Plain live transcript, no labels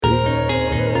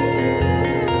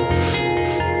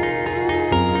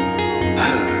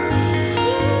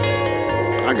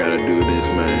I gotta do this,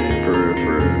 man. For real,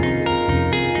 for real.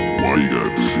 Why you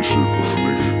gotta do this shit for,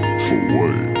 nigga? For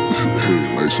what? Hey,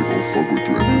 like shit gon' fuck with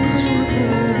you after this,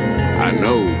 nigga. I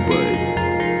know, but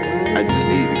I just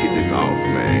need to get this off,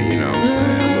 man. You know what I'm saying?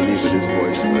 I'm gonna leave with this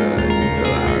voice, and tell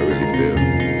her how I really feel.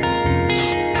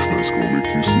 That's gonna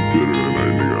make you so bitter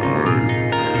tonight, nigga,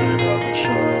 alright?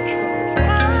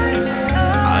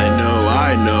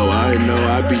 I know,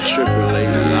 I be tripping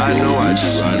lately. I know I do.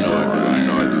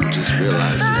 Just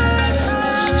realize,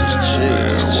 just chill.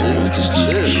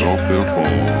 Get off that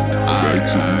phone. Back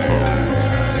to the phone.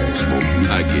 Smoke this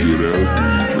I get good ass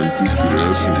weed, drink this good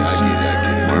ass I get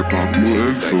it. Might pop you an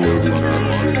extra every now and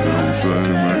then, you know what I'm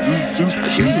saying, man? Just I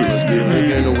guess it must be the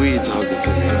nigga in the weed talking to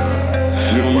me.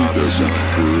 You don't need that bitch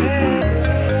for real.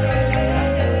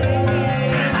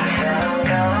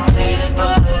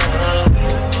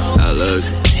 I love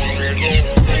you.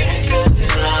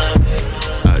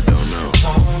 I don't know.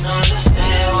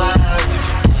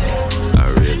 I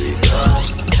really don't.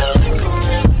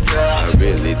 I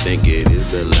really think it is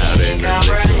the loud and the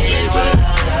liquor, baby.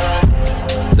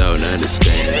 Don't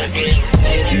understand.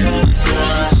 You really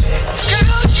don't. I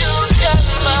told you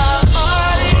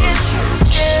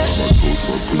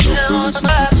about putting your feelings into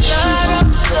this shit,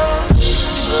 nigga.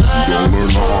 You gon'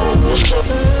 learn the hard way.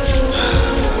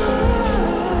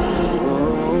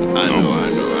 I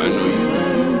know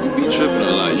you be tripping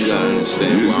a lot. You gotta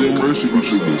understand where I'm coming from. You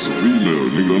tripping as a female,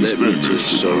 nigga. Understand that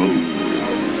shit, bro.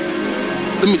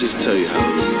 Let me just tell you how I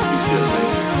really be feeling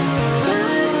lately.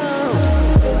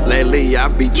 Lately I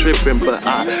be tripping, but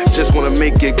I just wanna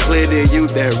make it clear to you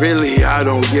that really I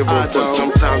don't give a fuck.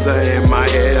 Sometimes in my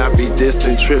head I be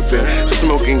distant tripping,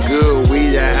 smoking good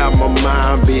weed, I have my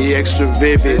mind be extra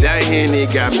vivid. That Henny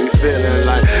got me feeling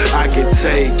like I can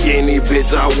take any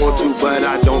bitch I want to, but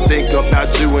I don't think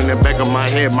about you in the back of my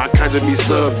head. My conscience be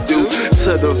subdued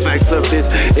to the facts of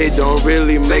this. It don't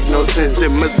really make no sense.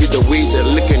 It must be the weed, the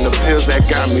liquor, and the pills that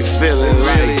got me feeling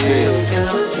like this.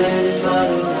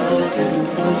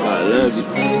 I love you.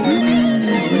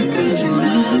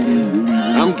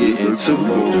 I'm getting too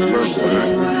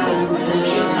overwhelmed.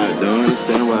 I don't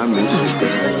understand why I miss you,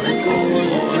 girl.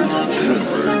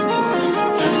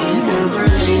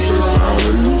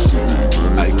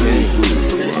 I can't.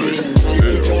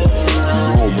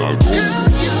 No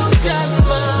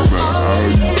matter how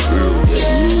you feel, good,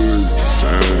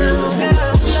 sad,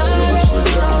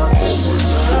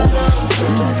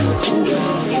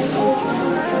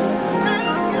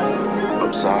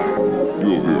 I'm sorry.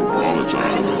 you over here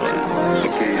apologizing, right? I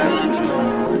can't help it.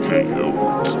 You can't help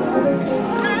it.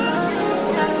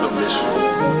 I miss you.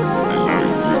 And now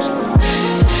you miss me.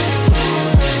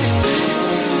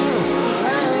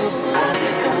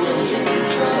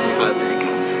 I think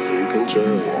I'm losing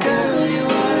control. Girl, you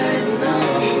already know.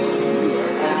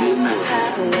 I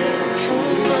had a little too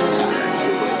much.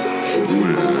 Too much.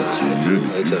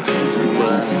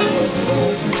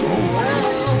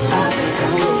 I think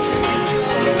I'm losing control.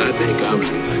 I think I'm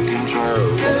losing control.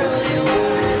 Girl, you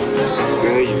already know.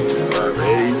 Girl, you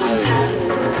already know.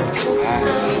 I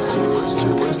had too much.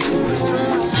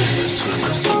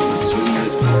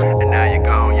 And now you're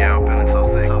gone, yeah, I'm feeling so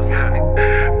sick.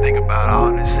 Think about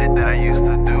all the shit that I used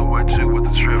to do with you was a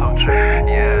trip.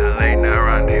 Yeah, late night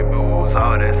rendezvous,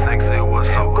 all that sex, it was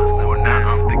so cool.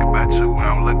 Now I'm thinking about you when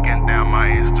I'm looking down my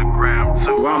Instagram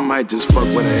too. I might just fuck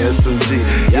with an SMG.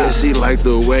 Yeah, she like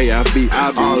the way I be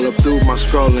all up through my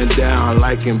scrolling down,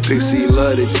 liking pics. She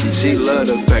love it. She love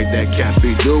the fact that Cat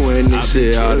be doing this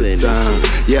shit all the time.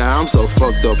 Yeah, I'm so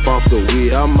fucked up off the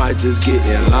weed. I might just get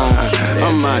in line.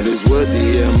 I might as well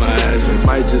DM my ass and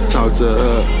might just talk to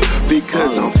her.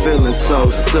 Because I'm feeling so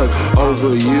stuck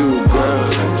over you,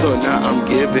 girl. So now I'm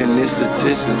giving this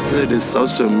attention to this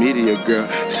social media girl.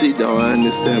 She don't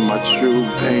understand my true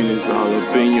pain is all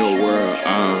up in your world.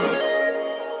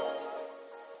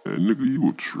 Hey, nigga, you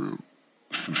a trip.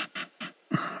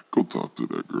 Go talk to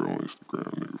that girl on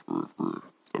Instagram, nigga, for real.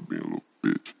 Stop being a little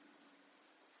bitch.